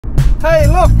Hey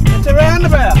look, it's a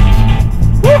roundabout.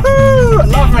 Woohoo! I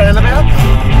love roundabouts.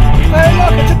 Hey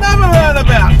look, it's another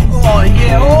roundabout. Oh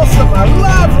yeah, awesome. I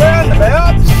love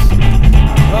roundabouts.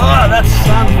 Oh, that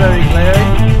sun's very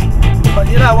glaring. But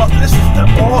you know what, this is the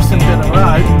awesome bit of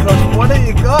road because what do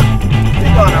you got? You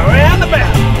got a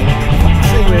roundabout.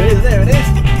 See where it is, there it is.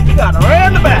 You got a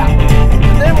roundabout.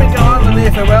 And then we go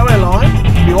underneath a railway line.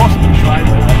 It'd be awesome if the train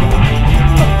went over.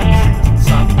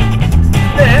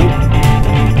 Then,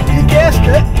 you guessed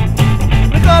it,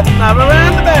 we got another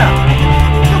roundabout.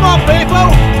 Come on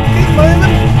people, keep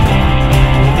moving.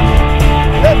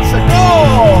 Let's go.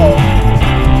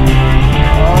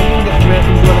 Oh, I'm going to get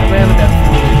the roundabout.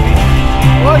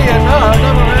 What do you know,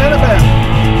 another roundabout.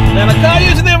 Now I can't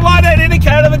use the right-hand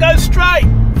indicator that goes straight.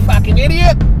 Fucking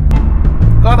idiot.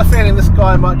 Got a feeling this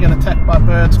guy might get attacked by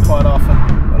birds quite often.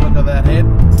 But look at that head.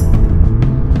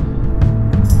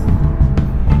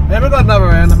 Have we got another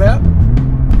roundabout?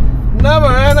 Another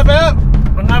roundabout.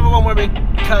 Another one where we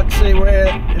can't see where,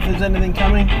 if there's anything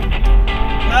coming.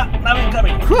 No, nothing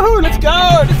coming. Woohoo, let's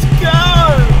go, let's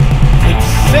go. It's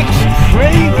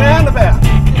 6-tree roundabout.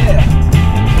 Yeah.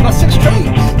 Got 6 trees.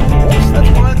 Of course, that's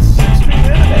why it's 6-tree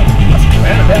roundabout. That's a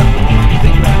roundabout.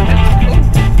 Big roundabout. Cool.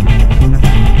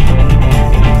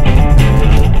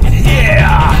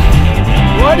 Yeah.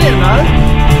 What do you know?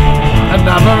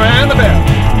 Another roundabout.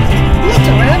 Lots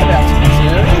of roundabouts in this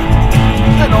area.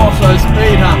 And also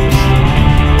speed humps.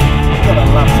 Gotta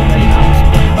love speed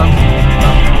humps.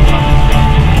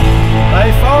 They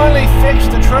finally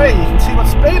fixed the tree. You can see what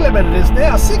speed limit it is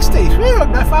now. 60. Whew, I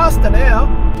can go faster now.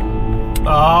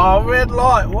 Oh, red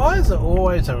light. Why is it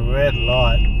always a red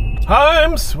light?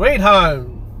 Home sweet home.